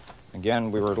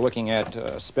 again, we were looking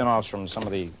at spin-offs from some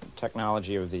of the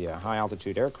technology of the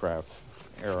high-altitude aircraft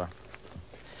era.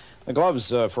 The gloves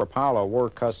for Apollo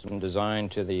were custom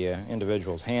designed to the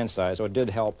individual's hand size, so it did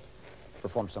help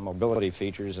perform some mobility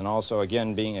features, and also,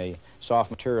 again, being a soft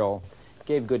material,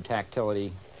 gave good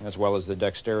tactility as well as the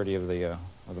dexterity of the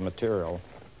material.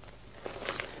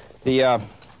 The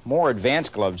more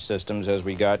advanced glove systems, as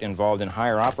we got involved in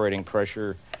higher operating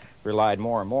pressure, relied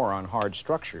more and more on hard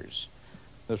structures.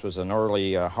 This was an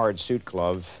early hard suit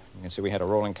glove. You can see we had a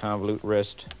rolling convolute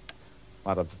wrist, a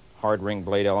lot of hard ring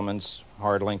blade elements,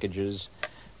 hard linkages,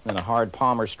 then a hard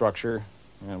palmar structure,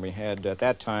 and we had, at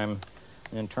that time,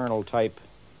 an internal type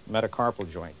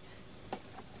metacarpal joint.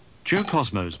 Joe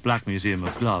Cosmo's Black Museum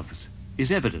of Gloves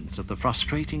is evidence of the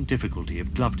frustrating difficulty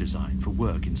of glove design for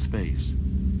work in space.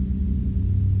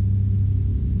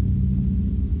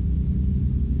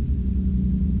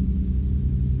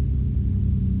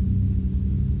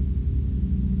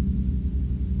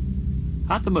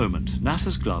 At the moment,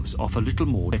 NASA's gloves offer little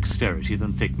more dexterity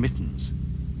than thick mittens,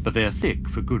 but they're thick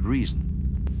for good reason.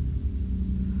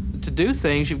 To do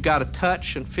things, you've got to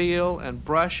touch and feel and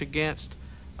brush against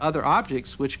other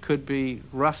objects, which could be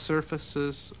rough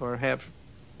surfaces or have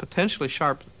potentially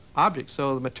sharp objects,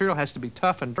 so the material has to be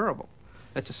tough and durable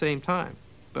at the same time.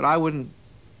 But I wouldn't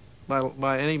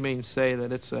by any means say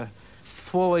that it's a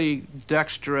fully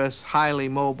dexterous, highly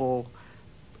mobile,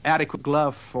 adequate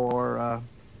glove for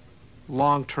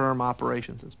long-term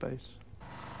operations in space.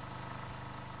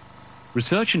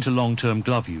 Research into long-term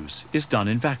glove use is done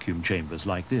in vacuum chambers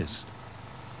like this.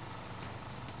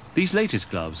 These latest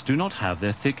gloves do not have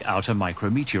their thick outer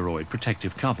micrometeoroid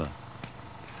protective cover,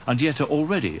 and yet are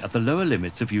already at the lower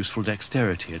limits of useful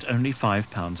dexterity at only 5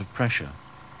 pounds of pressure.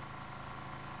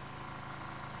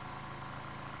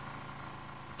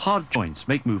 Hard joints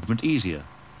make movement easier,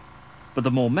 but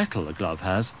the more metal a glove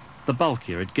has, the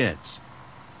bulkier it gets.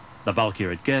 The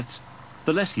bulkier it gets,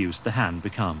 the less use the hand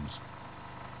becomes.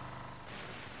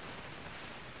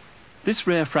 This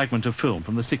rare fragment of film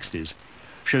from the 60s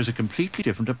shows a completely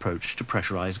different approach to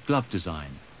pressurized glove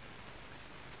design.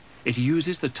 It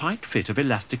uses the tight fit of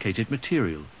elasticated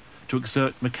material to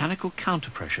exert mechanical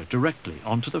counterpressure directly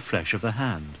onto the flesh of the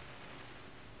hand.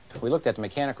 We looked at the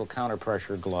mechanical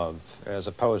counterpressure glove as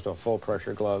opposed to a full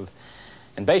pressure glove,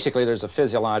 and basically there's a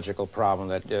physiological problem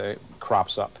that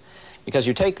crops up. Because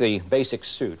you take the basic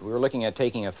suit, we were looking at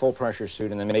taking a full pressure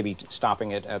suit and then maybe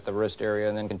stopping it at the wrist area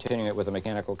and then continuing it with a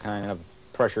mechanical counter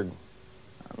pressure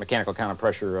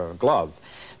glove.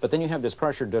 But then you have this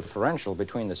pressure differential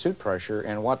between the suit pressure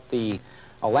and what the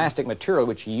elastic material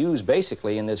which you use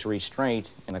basically in this restraint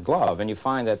in a glove. And you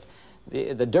find that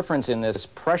the difference in this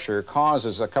pressure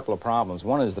causes a couple of problems.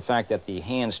 One is the fact that the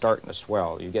hand's starting to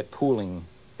swell. You get pooling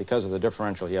because of the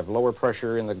differential. You have lower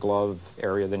pressure in the glove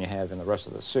area than you have in the rest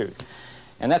of the suit.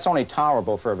 And that's only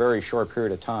tolerable for a very short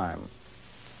period of time.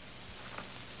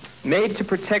 Made to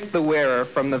protect the wearer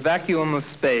from the vacuum of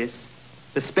space,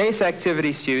 the space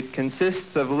activity suit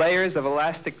consists of layers of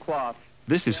elastic cloth.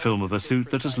 This is film of a suit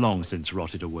that has long since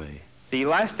rotted away. The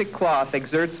elastic cloth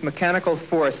exerts mechanical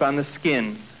force on the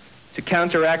skin, to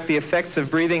counteract the effects of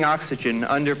breathing oxygen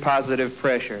under positive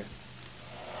pressure.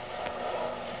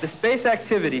 The space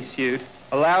activity suit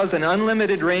allows an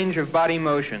unlimited range of body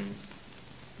motions.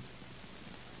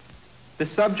 The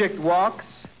subject walks,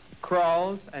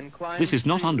 crawls, and climbs. This is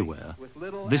not underwear.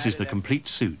 This is the complete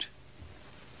suit.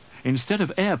 Instead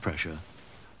of air pressure,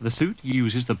 the suit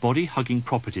uses the body-hugging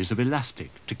properties of elastic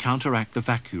to counteract the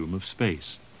vacuum of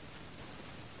space.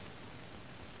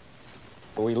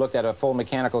 We looked at a full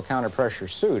mechanical counterpressure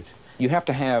suit. You have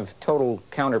to have total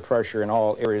counterpressure in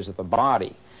all areas of the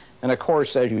body. And of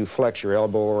course, as you flex your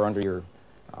elbow or under your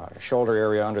shoulder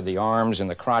area, under the arms and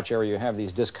the crotch area, you have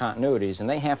these discontinuities, and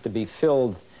they have to be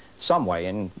filled some way.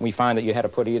 And we find that you had to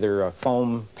put either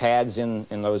foam pads in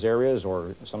those areas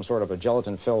or some sort of a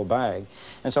gelatin-filled bag.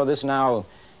 And so this now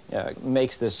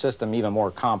makes this system even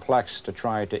more complex to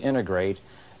try to integrate.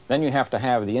 Then you have to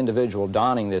have the individual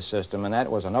donning this system, and that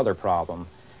was another problem,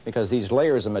 because these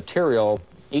layers of material,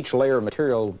 each layer of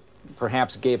material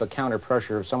perhaps gave a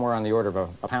counterpressure of somewhere on the order of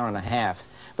a pound and a half.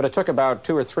 But it took about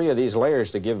 2 or 3 of these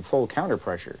layers to give full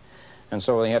counterpressure. And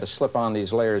so they had to slip on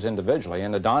these layers individually,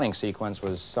 and the donning sequence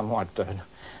was somewhat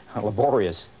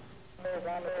laborious.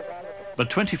 But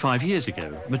 25 years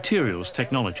ago, materials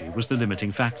technology was the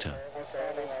limiting factor.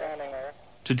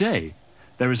 Today,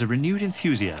 there is a renewed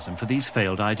enthusiasm for these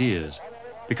failed ideas,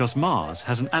 because Mars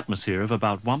has an atmosphere of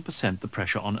about 1% the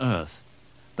pressure on Earth,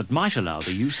 that might allow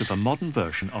the use of a modern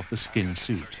version of the skin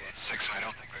suit.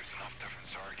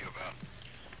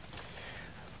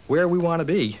 Where we want to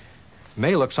be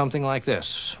may look something like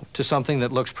this, to something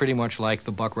that looks pretty much like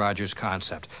the Buck Rogers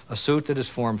concept, a suit that is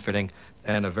form-fitting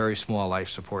and a very small life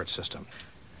support system.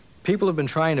 People have been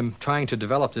trying to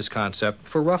develop this concept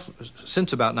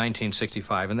since about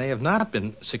 1965, and they have not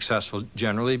been successful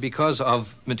generally because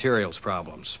of materials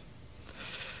problems.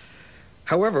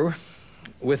 However,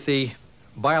 with the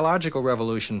biological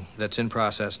revolution that's in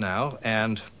process now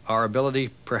and our ability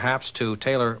perhaps to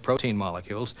tailor protein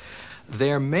molecules,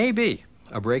 there may be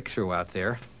a breakthrough out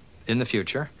there in the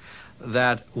future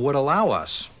that would allow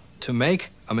us to make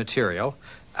a material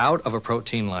out of a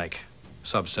protein-like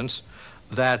substance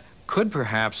that could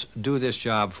perhaps do this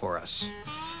job for us.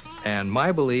 And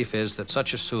my belief is that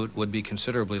such a suit would be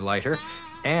considerably lighter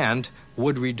and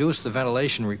would reduce the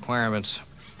ventilation requirements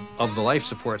of the life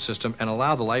support system and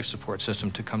allow the life support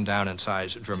system to come down in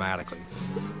size dramatically.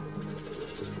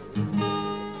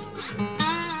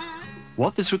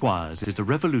 What this requires is a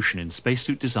revolution in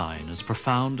spacesuit design as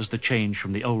profound as the change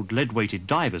from the old lead-weighted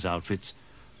divers' outfits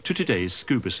to today's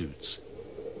scuba suits.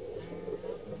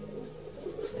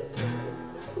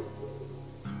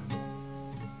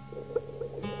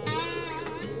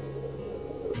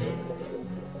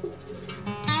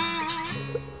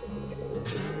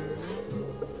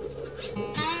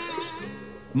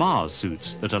 Mars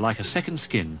suits that are like a second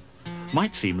skin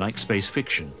might seem like space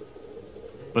fiction.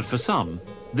 But for some,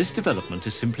 this development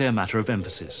is simply a matter of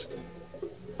emphasis.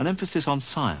 An emphasis on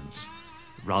science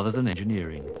rather than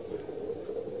engineering.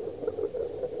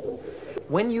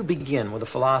 When you begin with a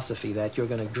philosophy that you're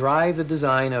going to drive the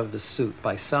design of the suit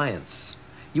by science,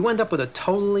 you end up with a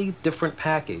totally different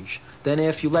package than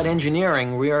if you let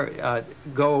engineering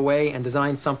go away and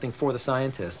design something for the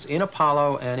scientists. In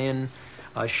Apollo and in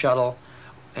Shuttle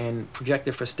and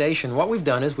Projective for Station, what we've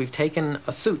done is we've taken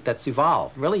a suit that's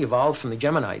really evolved from the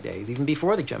Gemini days, even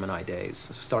before the Gemini days,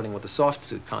 starting with the soft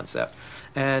suit concept,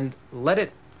 and let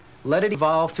it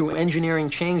evolve through engineering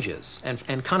changes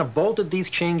and kind of bolted these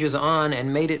changes on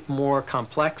and made it more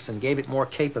complex and gave it more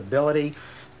capability.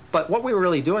 But what we were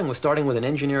really doing was starting with an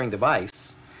engineering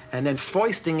device and then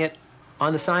foisting it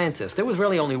on the scientist. There was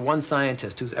really only one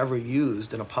scientist who's ever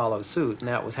used an Apollo suit, and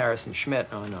that was Harrison Schmitt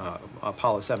on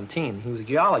Apollo 17. He was a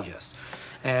geologist.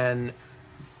 And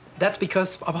that's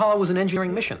because Apollo was an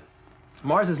engineering mission.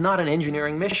 Mars is not an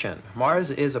engineering mission. Mars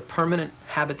is a permanent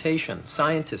habitation,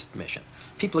 scientist mission.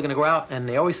 People are going to go out, and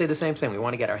they always say the same thing. We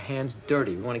want to get our hands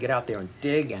dirty. We want to get out there and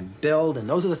dig and build, and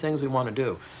those are the things we want to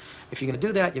do. If you're going to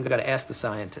do that, you've got to ask the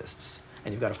scientists.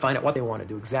 And you've got to find out what they want to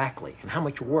do exactly, and how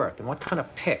much work, and what kind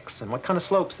of picks, and what kind of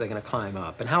slopes they're going to climb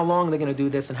up, and how long they're going to do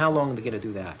this, and how long they're going to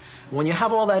do that. When you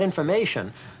have all that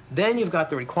information, then you've got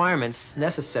the requirements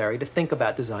necessary to think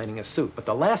about designing a suit. But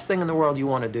the last thing in the world you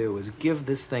want to do is give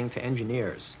this thing to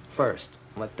engineers first.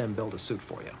 Let them build a suit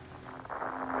for you.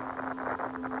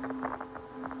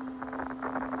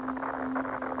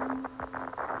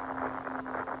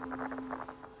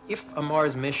 If a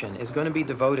Mars mission is going to be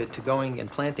devoted to going and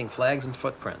planting flags and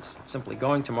footprints, simply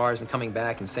going to Mars and coming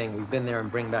back and saying we've been there and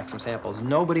bring back some samples,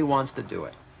 nobody wants to do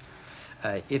it.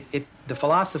 The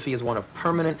philosophy is one of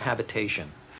permanent habitation.